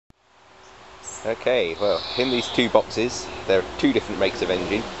Okay, well, in these two boxes there are two different makes of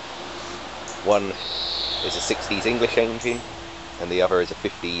engine. One is a 60s English engine and the other is a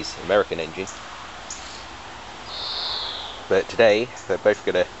 50s American engine. But today they're both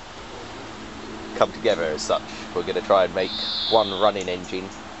going to come together as such. We're going to try and make one running engine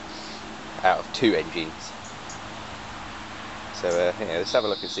out of two engines. So yeah, let's have a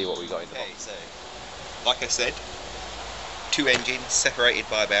look and see what we got in the box. So, like I said, two engines separated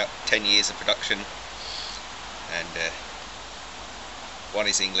by about 10 years of production, and one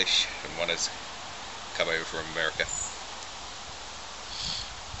is English and one has come over from America.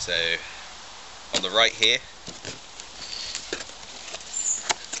 So on the right here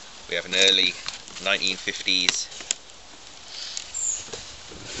we have an early 1950s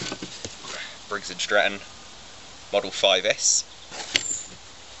Briggs and Stratton Model 5S,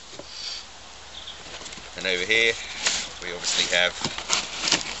 and over here we obviously have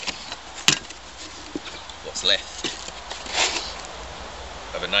what's left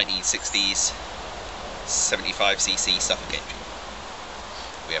of a 1960s 75cc Suffolk engine.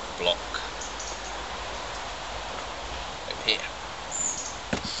 We have a block over here.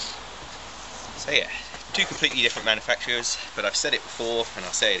 So yeah, two completely different manufacturers, but I've said it before and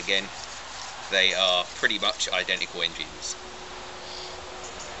I'll say it again, they are pretty much identical engines.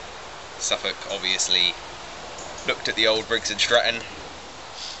 Suffolk obviously looked at the old Briggs and Stratton and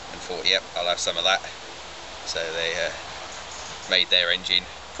thought, yep, I'll have some of that. So they made their engine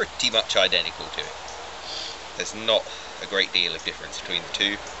pretty much identical to it. There's not a great deal of difference between the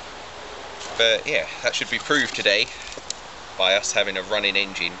two. But yeah, that should be proved today by us having a running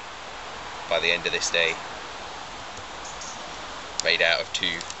engine by the end of this day, made out of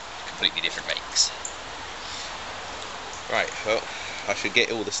two completely different makes. Right, well, I should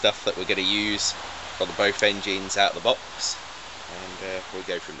get all the stuff that we're going to use for both engines out of the box, and we'll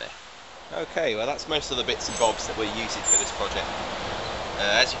go from there. Okay, well that's most of the bits and bobs that we're using for this project.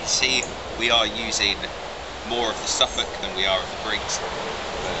 As you can see, we are using more of the Suffolk than we are of the Briggs,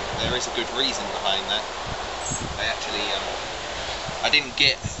 but there is a good reason behind that. I didn't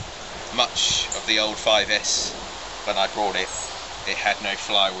get much of the old 5S when I brought it. It had no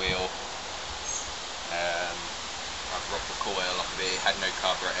flywheel. I've rocked the coil off of it. It had no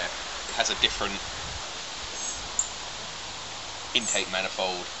carburetor. It has a different intake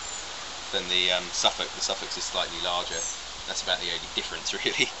manifold than the Suffolk. The Suffolk's is slightly larger. That's about the only difference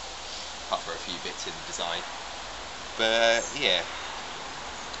really, apart from a few bits in the design. But yeah,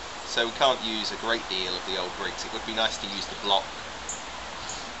 so we can't use a great deal of the old Briggs. It would be nice to use the block,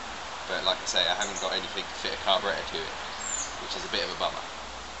 but like I say, I haven't got anything to fit a carburetor to it, which is a bit of a bummer.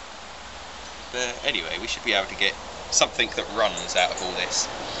 But anyway, we should be able to get something that runs out of all this,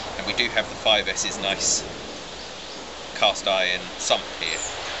 and we do have the 5S's nice cast iron sump here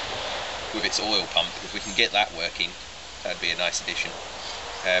with its oil pump. If we can get that working, that'd be a nice addition.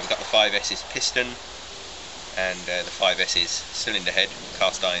 We've got the 5S's piston and the 5S's cylinder head,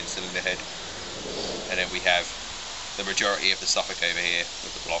 cast iron cylinder head, and then we have the majority of the Suffolk over here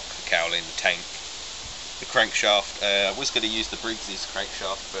with the block, the cowling, the tank, the crankshaft. I was going to use the Briggs's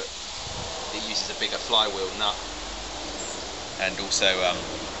crankshaft, but it uses a bigger flywheel nut, and also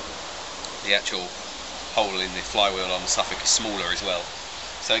the actual hole in the flywheel on the Suffolk is smaller as well.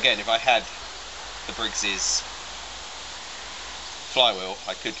 So again, if I had the Briggs's flywheel,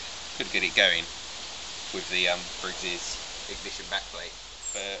 I could get it going with the Briggs's ignition backplate.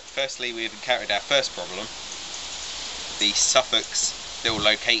 But firstly, we've encountered our first problem. The Suffolk's little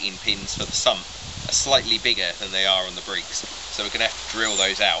locating pins for the sump are slightly bigger than they are on the Briggs, so we're going to have to drill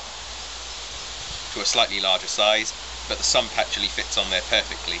those out to a slightly larger size, but the sump actually fits on there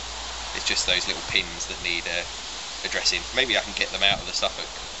perfectly. It's just those little pins that need addressing. Maybe I can get them out of the Suffolk,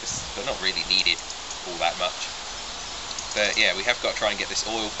 because they're not really needed all that much. But yeah, we have got to try and get this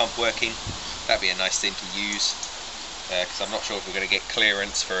oil pump working. That'd be a nice thing to use, because I'm not sure if we're going to get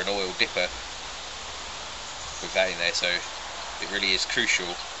clearance for an oil dipper with that in there, so it really is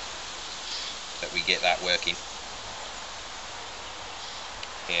crucial that we get that working.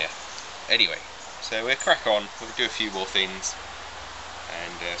 Yeah, anyway, so we'll crack on, we'll do a few more things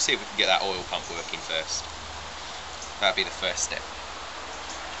and see if we can get that oil pump working first. That'd be the first step.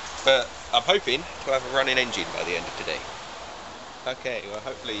 But I'm hoping to have a running engine by the end of today. Okay, well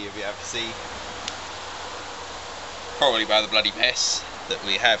hopefully you'll be able to see, probably by the bloody mess, that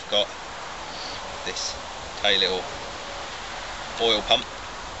we have got this tiny little oil pump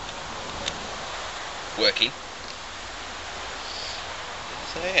working.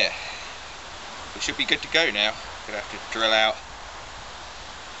 So yeah, we should be good to go now. We're going to have to drill out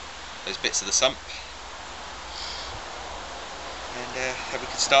those bits of the sump then we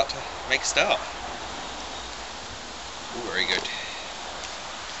can start to make a start. Oh, very good.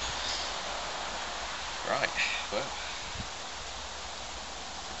 Right, well,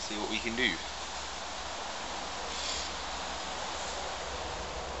 let's see what we can do.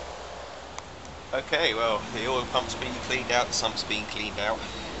 Okay, well, the oil pump's been cleaned out, the sump's been cleaned out.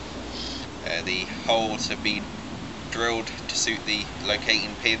 The holes have been drilled to suit the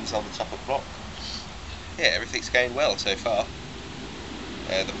locating pins on the Suffolk block. Yeah, everything's going well so far.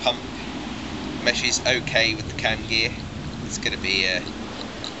 The pump meshes okay with the cam gear. It's going to be a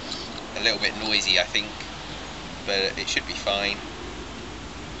little bit noisy, I think, but it should be fine.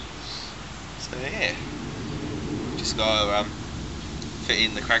 So yeah, just got to fit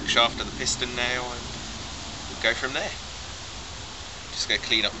in the crankshaft of the piston now, and we'll go from there. Just go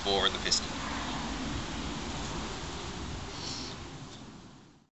clean up the bore and the piston.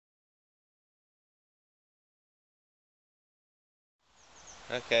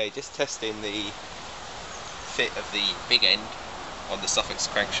 Okay, just testing the fit of the big end on the Suffolk's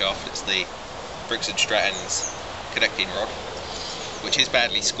crankshaft. It's the Briggs and Strattons connecting rod, which is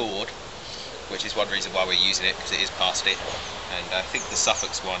badly scored, which is one reason why we're using it, because it is past it, and I think the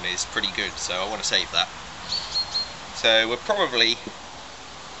Suffolk's one is pretty good, so I want to save that. So we're probably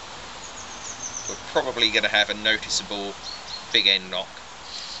going to have a noticeable big end knock,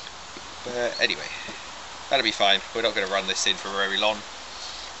 but anyway, that'll be fine. We're not going to run this in for very long.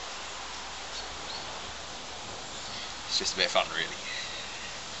 It's just a bit of fun, really,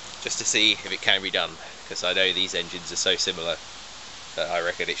 just to see if it can be done, because I know these engines are so similar that I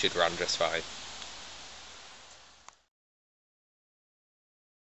reckon it should run just fine.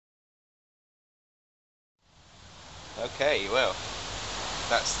 Okay, well,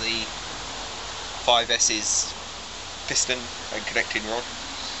 that's the 5S's piston and connecting rod,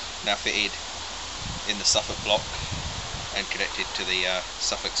 now fitted in the Suffolk block and connected to the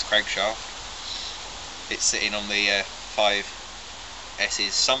Suffolk's crankshaft. It's sitting on the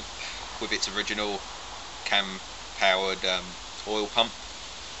 5S's sump with its original cam powered oil pump,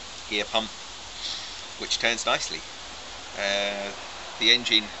 gear pump, which turns nicely. The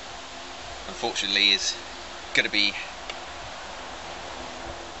engine, unfortunately, is going to be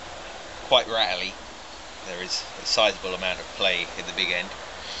quite rattly. There is a sizable amount of play in the big end,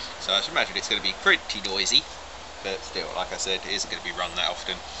 so I should imagine it's going to be pretty noisy, but still, like I said, it isn't going to be run that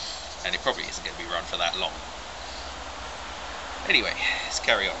often, and it probably isn't going to be run for that long. Anyway, let's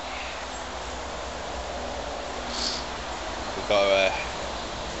carry on. We've got to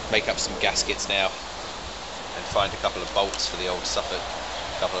make up some gaskets now and find a couple of bolts for the old Suffolk.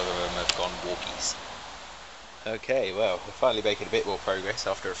 A couple of them have gone walkies. Okay, well, we're finally making a bit more progress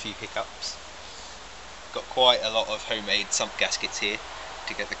after a few hiccups. Got quite a lot of homemade sump gaskets here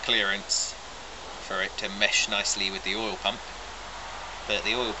to get the clearance for it to mesh nicely with the oil pump. But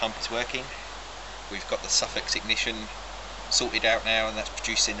the oil pump is working. We've got the Suffolk's ignition sorted out now, and that's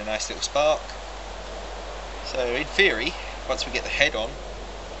producing a nice little spark. So in theory, once we get the head on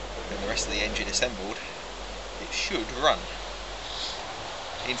and the rest of the engine assembled, it should run.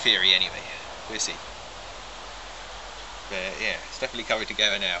 In theory anyway, we'll see. But yeah, it's definitely coming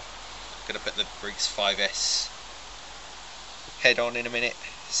together now. Gonna put the Briggs 5S head on in a minute,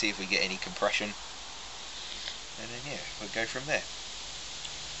 see if we get any compression, and then yeah, we'll go from there.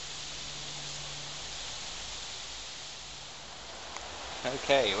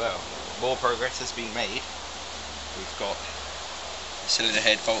 Okay, well, more progress has been made. We've got the cylinder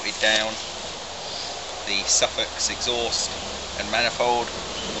head bolted down, the Suffolk's exhaust and manifold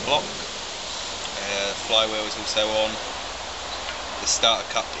on the block. Flywheel is also on. The starter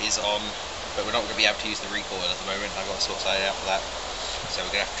cup is on, but we're not going to be able to use the recoil at the moment. I've got to sort something out for that. So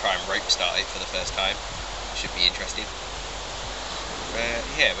we're going to have to try and rope start it for the first time. Should be interesting.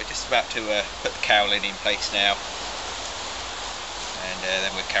 Yeah, we're just about to put the cowling in place now, and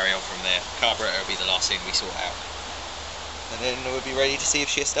then we'll carry on from there. Carburetor will be the last thing we sort out, and then we'll be ready to see if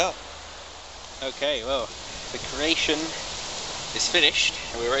she'll start. Okay, well, the creation is finished,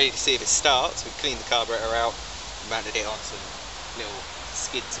 and we're ready to see if it starts. We've cleaned the carburetor out, mounted it on some little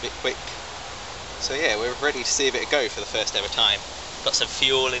skids a bit quick. So yeah, we're ready to see if it'll go for the first ever time. Got some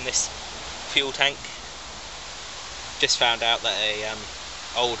fuel in this fuel tank. Just found out that a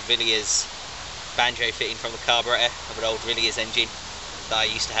old Villiers banjo fitting from the carburetor of an old Villiers engine that I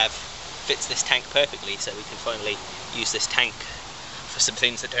used to have fits this tank perfectly, so we can finally use this tank for some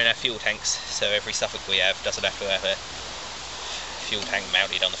things that don't have fuel tanks, so every Suffolk we have doesn't have to have a fuel tank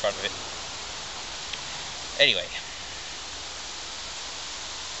mounted on the front of it. Anyway,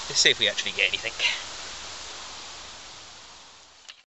 let's see if we actually get anything.